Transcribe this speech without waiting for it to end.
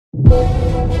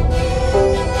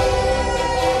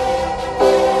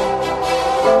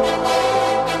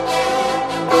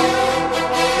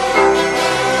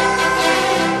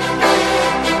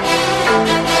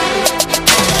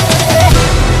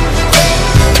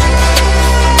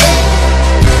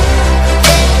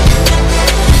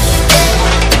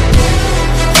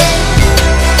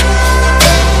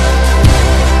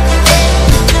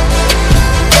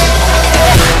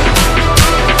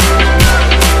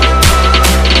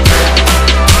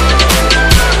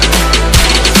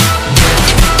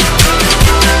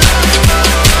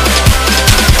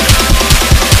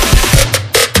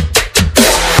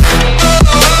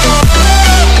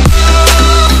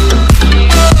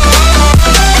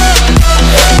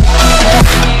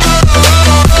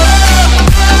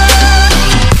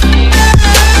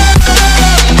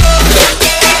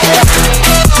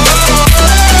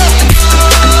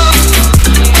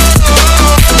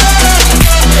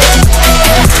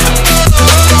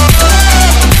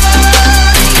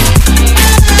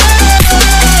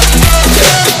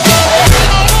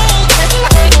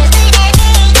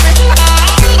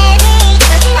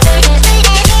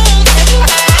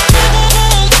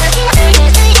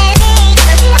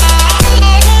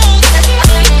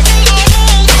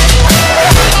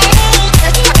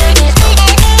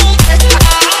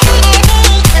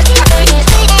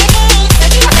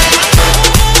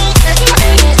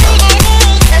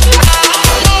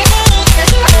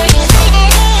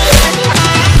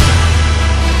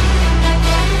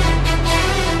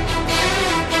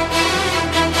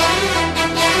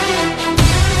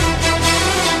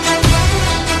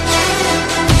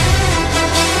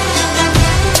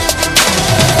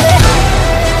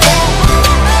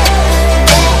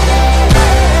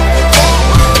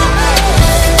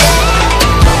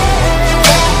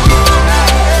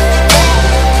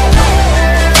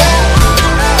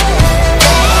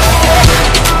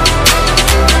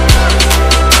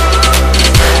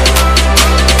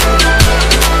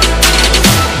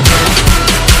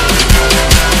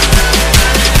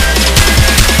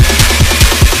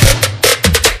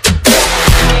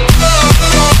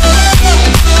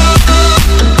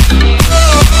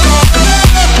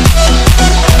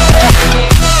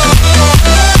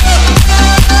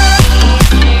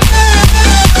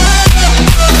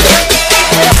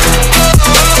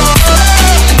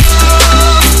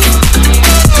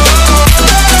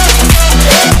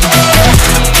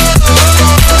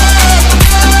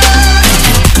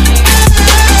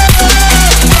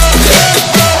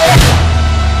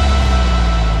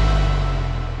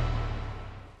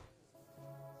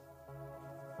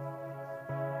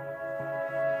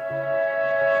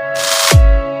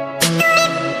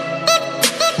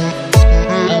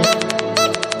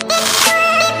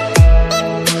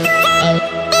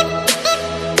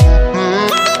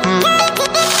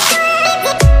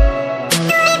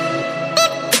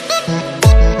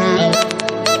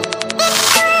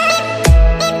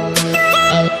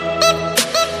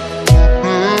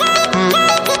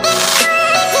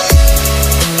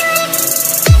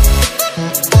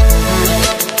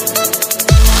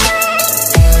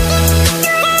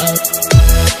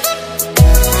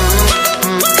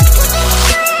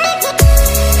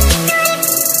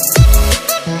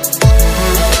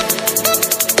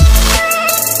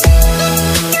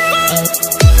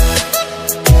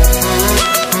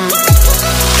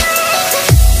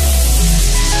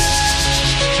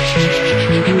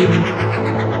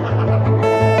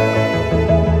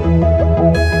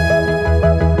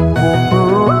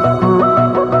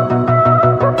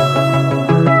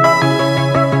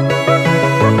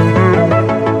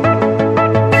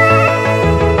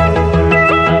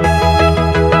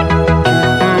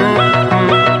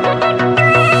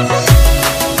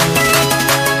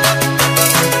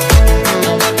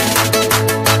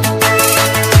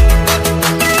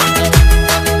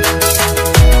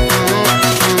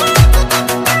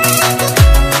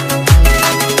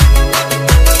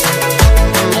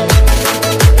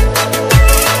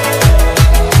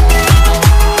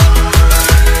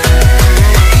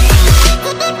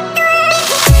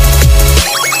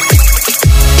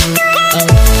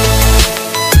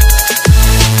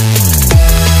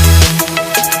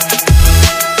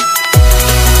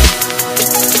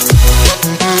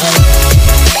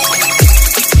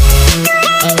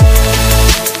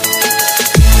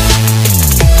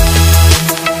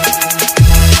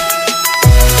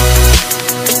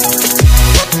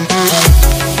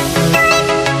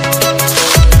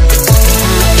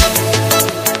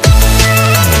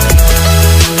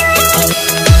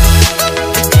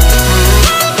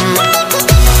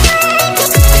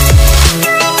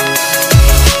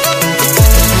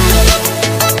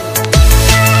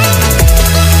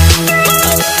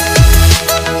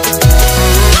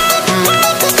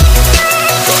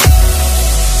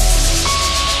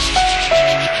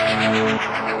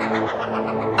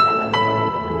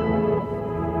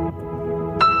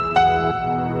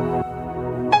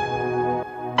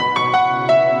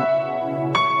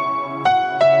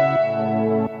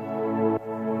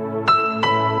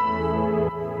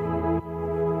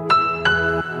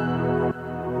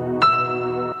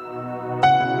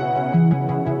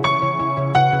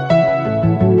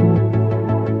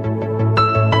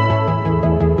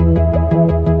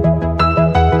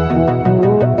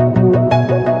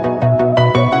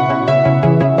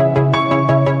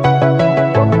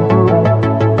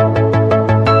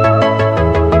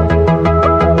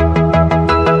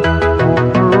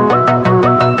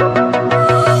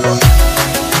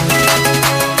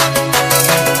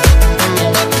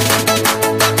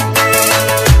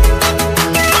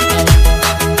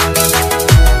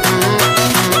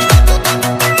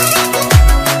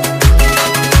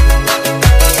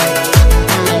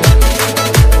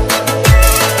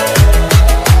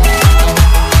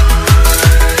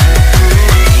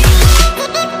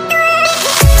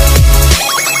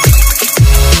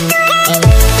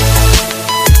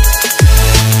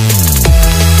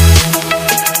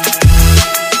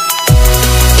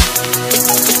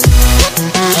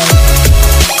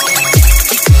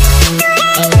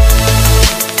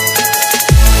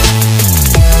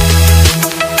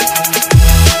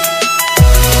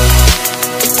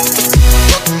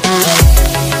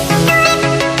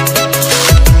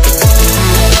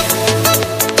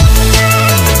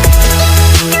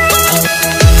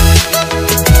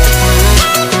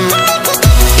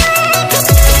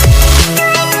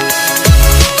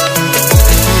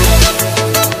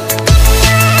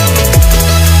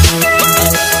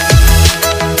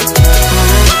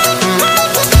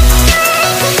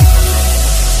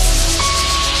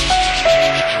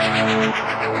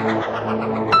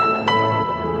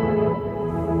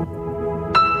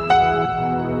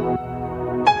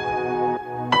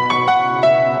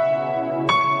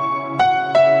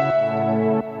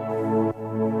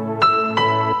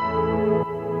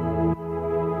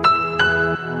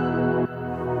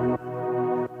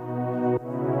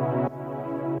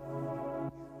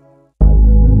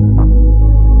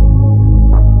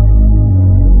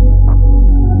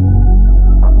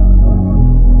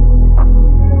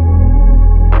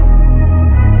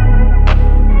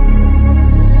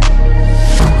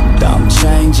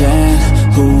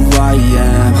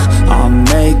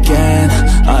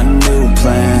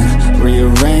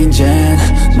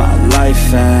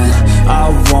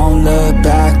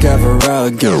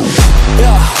go.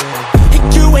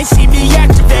 You ain't see me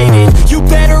activated. You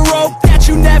better hope that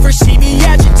you never see me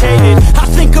agitated. I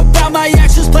think about my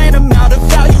actions, plan them out,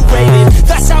 evaluated.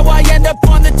 That's how I end up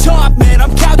on the top, man,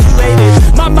 I'm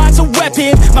calculated. My mind's a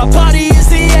weapon, my body is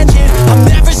the engine. I'm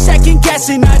never second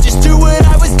guessing, I just do what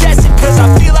I was destined. Cause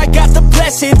I feel I got the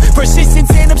blessing, persistence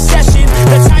and obsession.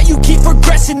 That's how you keep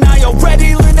progressing, I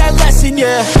already learned that lesson,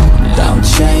 yeah. I'm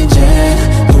changing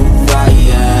who I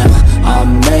am,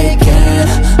 I'm making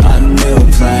a new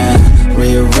plan,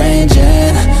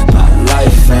 rearranging my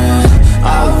life and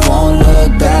I won't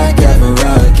look back ever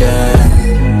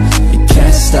again. You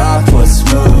can't stop what's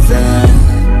moving,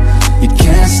 you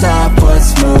can't stop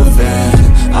what's moving.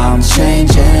 I'm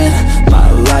changing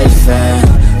my life and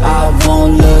I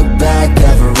won't look back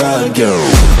ever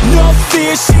again. No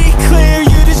fear, see clear,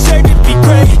 you deserve to be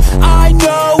great. I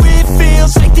know it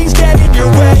feels like things get in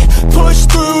your way. Push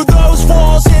through those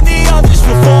walls and the others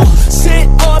will fall. Sit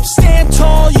up, stand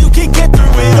tall, you can get through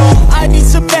it all. I need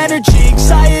some energy,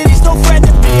 anxiety's no friend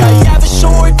to me. I have a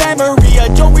short memory, I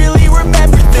don't really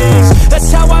remember things.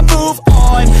 That's how I move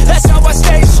on, that's how I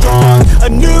stay strong. A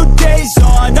new day's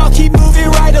on, I'll keep moving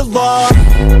right along.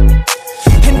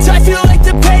 And I feel like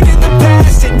the pain in the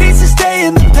past, it needs to stay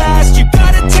in the past. You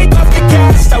gotta take off the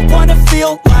gas. I wanna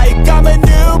feel like I'm a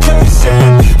new person.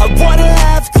 I wanna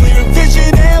have clear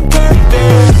vision and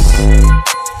purpose.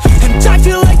 And I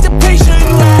feel like the pain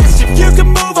shouldn't last. If you can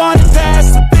move on and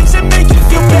past the things that make you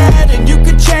feel bad, and you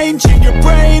can change in your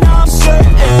brain, I'm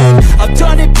certain. I've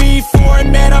done it before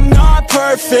and man, I'm not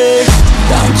perfect.